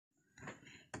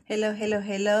Hello, hello,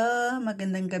 hello.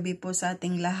 Magandang gabi po sa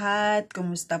ating lahat.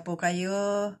 Kumusta po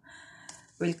kayo?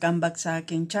 Welcome back sa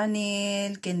aking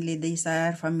channel, Kenly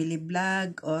Desar Family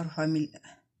Vlog or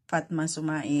Fatma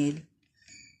Sumail.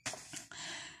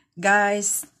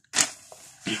 Guys,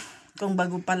 kung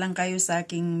bago pa lang kayo sa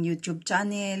aking YouTube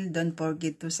channel, don't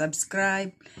forget to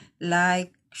subscribe,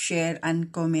 like, share,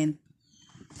 and comment.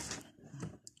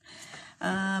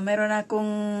 Meron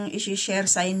akong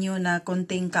isi-share sa inyo na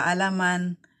konting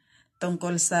kaalaman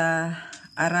tungkol sa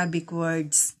Arabic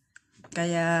words.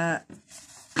 Kaya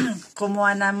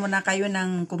kumuha na muna kayo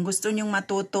kung gusto nyong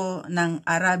matuto ng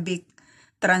Arabic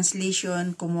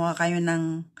translation, kumuha kayo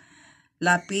ng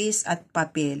lapis at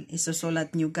papel.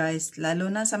 Isusulat nyo guys, lalo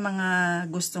na sa mga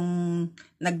gustong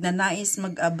nagnanais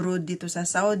mag-abroad dito sa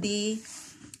Saudi.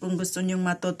 Kung gusto nyong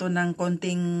matuto ng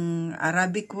konting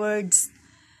Arabic words,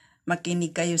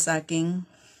 makinig kayo sa aking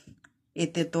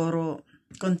ituturo.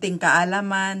 Konting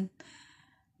kaalaman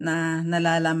na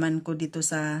nalalaman ko dito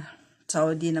sa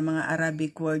Saudi na mga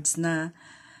Arabic words na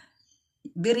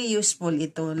very useful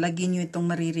ito. Lagi nyo itong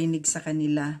maririnig sa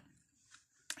kanila.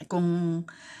 Kung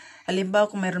halimbawa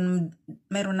kung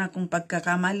meron akong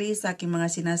pagkakamali sa aking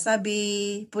mga sinasabi,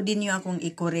 pwede nyo akong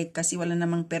i-correct kasi wala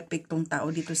namang perfectong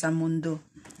tao dito sa mundo.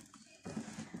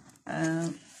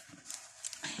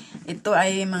 Ito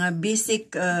ay mga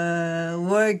basic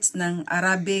words ng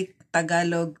Arabic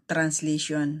Tagalog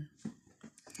translation.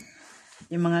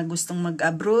 Yung mga gustong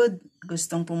mag-abroad,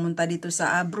 gustong pumunta dito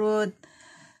sa abroad,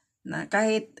 na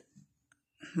kahit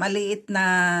maliit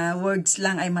na words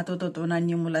lang ay matututunan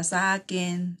nyo mula sa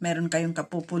akin. Meron kayong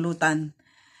kapupulutan.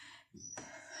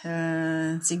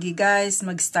 Sige guys,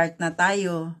 mag-start na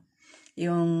tayo.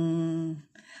 Yung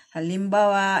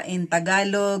halimbawa, in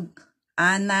Tagalog,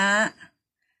 ana,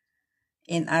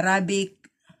 in Arabic,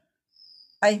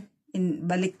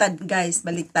 baliktad guys,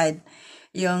 baliktad.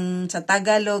 Yung sa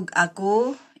Tagalog,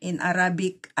 ako. In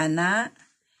Arabic, ana.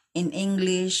 In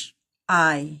English,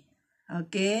 I.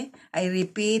 Okay? I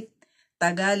repeat,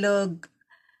 Tagalog,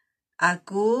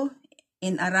 ako.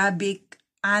 In Arabic,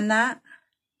 ana.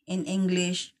 In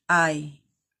English, I.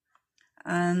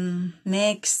 And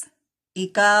next,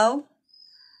 ikaw.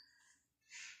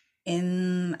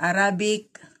 In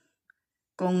Arabic,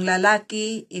 kung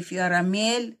lalaki, if you are a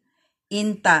male,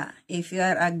 inta. If you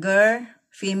are a girl,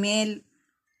 female,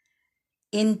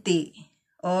 inti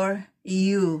or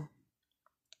you.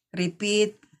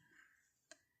 Repeat.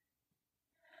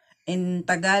 In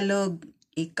Tagalog,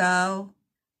 ikaw.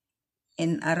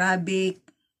 In Arabic,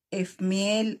 if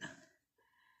male,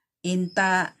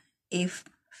 inta. If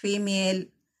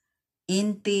female,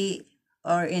 inti.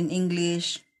 Or in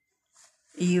English,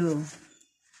 you.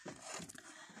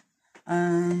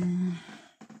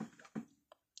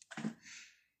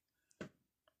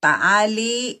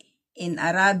 Taali, in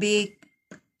Arabic.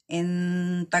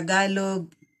 In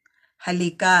Tagalog,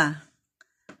 halika.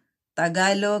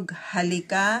 Tagalog,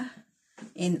 halika.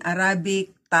 In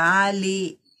Arabic,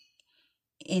 taali.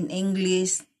 In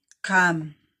English,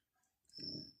 come.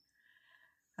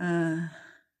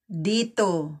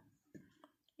 Dito.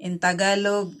 In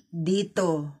Tagalog,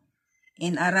 dito.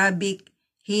 In Arabic,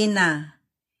 hina.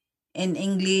 In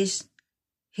English,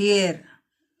 here.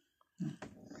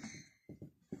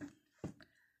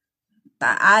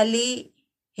 Taali,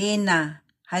 hina.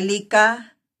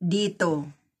 Halika dito.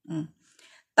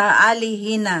 Taali,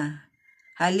 hina.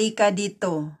 Halika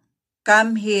dito.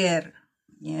 Come here.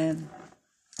 Yan.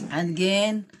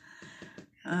 Again,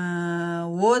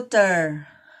 water.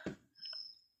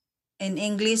 In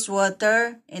English,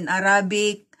 water. In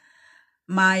Arabic,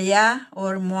 maya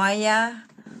or muaya.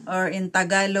 Or in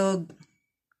Tagalog,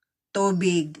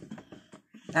 tubig.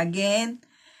 Again,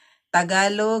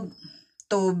 Tagalog,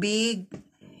 tubig.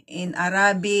 In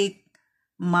Arabic,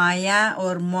 maya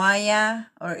or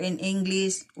muaya. Or in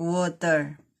English,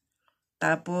 water.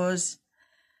 Tapos,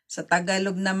 sa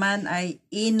Tagalog naman ay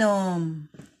inom.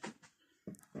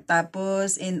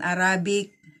 Tapos, in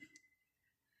Arabic,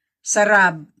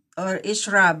 sarab or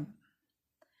ishrab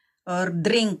or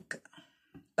drink.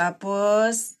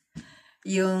 Tapos,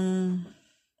 yung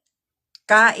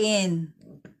kain.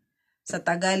 Sa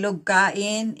Tagalog,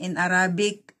 kain. In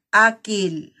Arabic,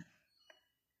 akil.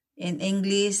 In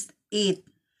English, eat.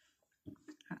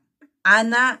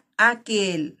 Ana,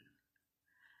 akil.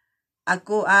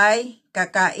 Ako ay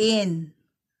kakain.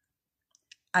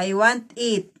 I want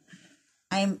eat.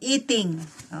 I'm eating.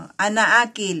 Ana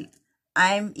akil.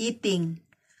 I'm eating.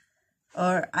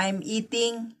 Or I'm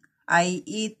eating. I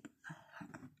eat.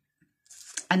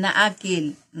 Ana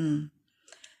akil.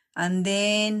 And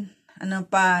then, ano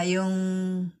pa, yung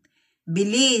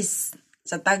bilis.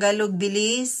 Sa Tagalog,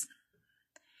 bilis.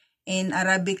 In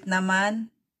Arabic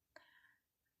naman,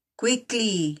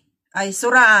 quickly. Ay,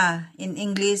 sur'a. In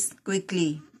English,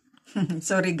 quickly.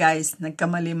 Sorry guys,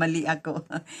 nagkamali-mali ako.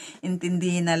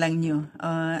 Intindihin na lang nyo.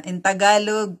 In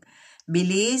Tagalog,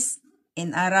 bilis.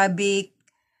 In Arabic,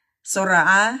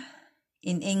 sur'a.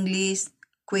 In English,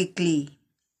 quickly.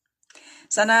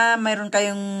 Sana mayroon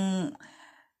kayong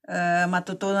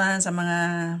matutunan sa mga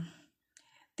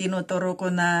tinuturo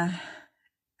ko na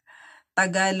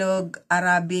Tagalog,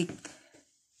 Arabic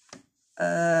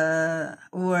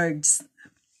words.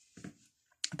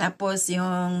 Tapos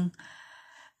yung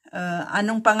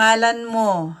anong pangalan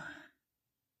mo?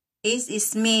 Is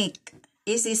Ismik.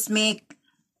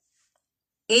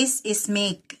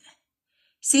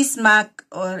 Sismak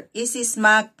or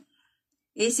Isismak.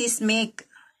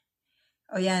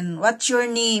 O yan, what's your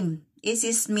name?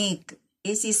 Isismak.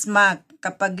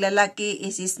 Kapag lalaki,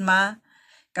 Isisma.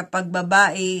 Kapag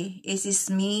babae,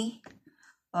 Isismi.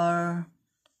 Or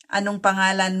anong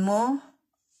pangalan mo?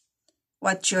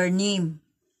 What's your name?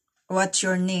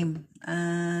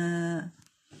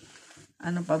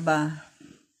 Ano pa ba?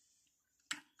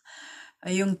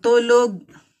 Yung tulog,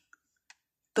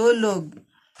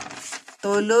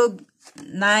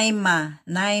 naima,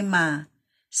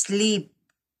 sleep.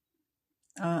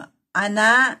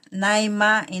 Ana,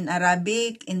 naima in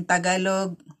Arabic, in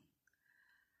Tagalog,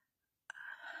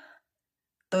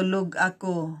 tulog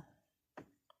ako.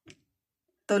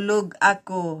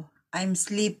 I'm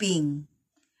sleeping.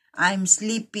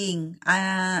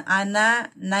 Ana,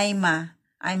 naima.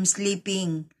 I'm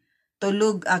sleeping.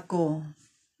 Tulog ako.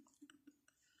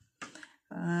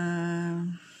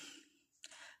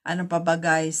 Ano pa ba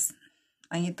guys?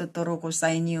 Ang ituturo ko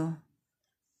sa inyo.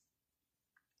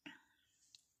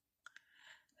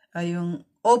 Yung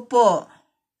opo.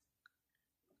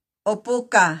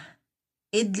 Opo ka.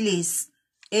 Idlisi.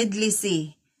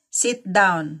 Sit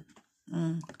down.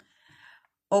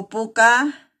 Opo ka.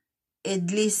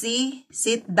 Idlisi.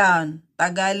 Sit down.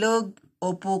 Tagalog.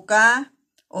 Opo ka.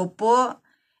 Opo.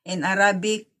 In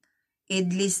Arabic.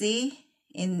 Idlisi.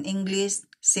 In English.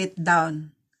 Sit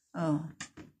down.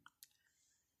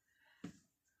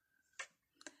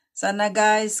 Sana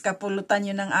guys, kapulutan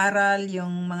nyo ng aral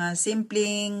yung mga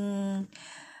simpleng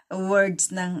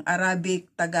words ng Arabic,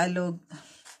 Tagalog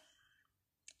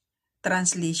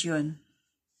translation.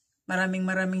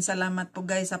 Maraming salamat po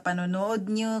guys sa panonood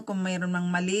nyo. Kung mayroon mang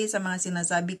mali sa mga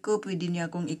sinasabi ko, pwede nyo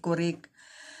akong i-correct.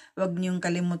 Huwag nyong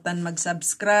kalimutan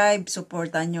mag-subscribe,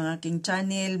 supportan nyo ang aking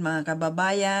channel, mga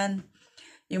kababayan.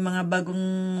 Yung mga bagong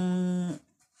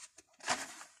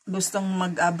gustong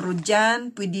mag-abroad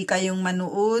dyan, pwede kayong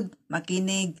manood,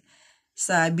 makinig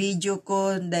sa video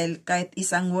ko dahil kahit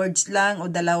isang words lang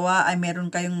o dalawa ay meron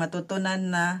kayong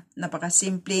matutunan na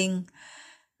napakasimpleng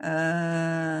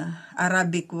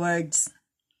Arabic words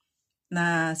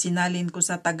na sinalin ko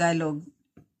sa Tagalog.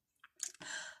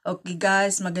 Okay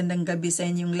guys, magandang gabi sa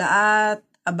inyong lahat.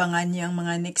 Abangan niyo ang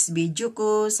mga next video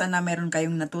ko. Sana meron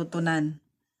kayong natutunan.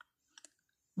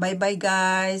 Bye-bye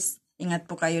guys. Ingat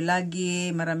po kayo lagi.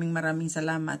 Maraming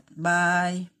salamat.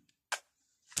 Bye.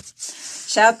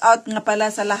 Shout out nga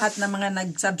pala sa lahat ng mga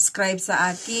nag-subscribe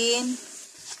sa akin.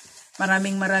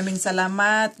 Maraming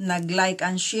salamat. Nag-like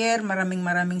and share.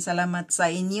 Maraming salamat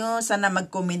sa inyo. Sana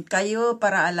mag-comment kayo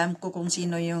para alam ko kung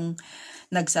sino yung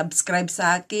nag-subscribe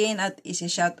sa akin at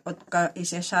isi-shout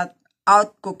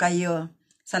out ko kayo.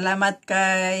 Salamat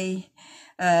kay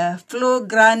Flo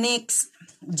Granix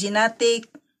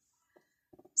Genetic.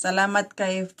 Salamat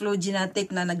kay Flo Genetic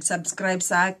na nag-subscribe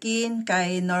sa akin.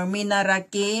 Kay Normina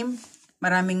Rakim.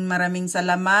 Maraming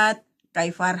salamat. Kay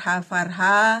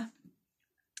Farha.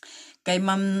 Kay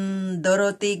Ma'am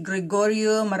Dorothy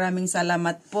Gregorio. Maraming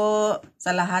salamat po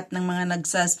sa lahat ng mga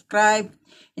nag-subscribe.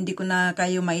 Hindi ko na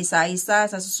kayo maisa-isa.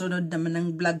 Sa susunod naman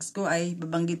ng vlogs ko ay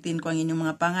babanggitin ko ang inyong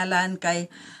mga pangalan.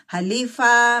 Kay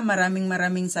Halifa.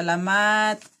 Maraming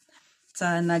salamat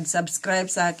sa nag-subscribe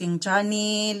sa aking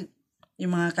channel.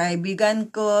 Yung mga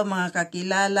kaibigan ko, mga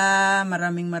kakilala,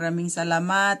 maraming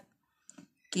salamat.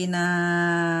 Kina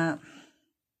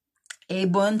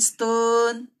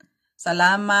Ebonstone,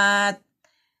 salamat.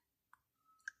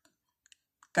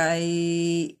 Kay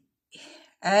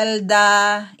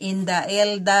Inda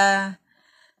Elda,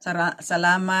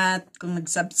 salamat. Kung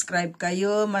nag-subscribe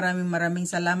kayo, maraming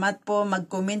salamat po.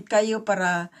 Mag-comment kayo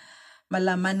para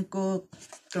malaman ko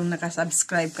kung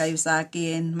nakasubscribe kayo sa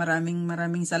akin.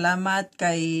 Maraming salamat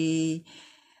kay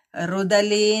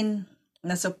Rodalyn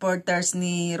na supporters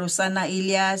ni Rosana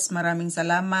Ilias. Maraming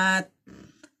salamat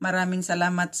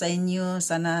sa inyo.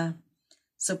 Sana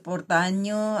suportahan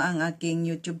nyo ang aking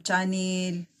YouTube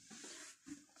channel.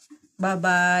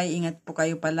 Bye-bye. Ingat po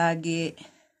kayo palagi.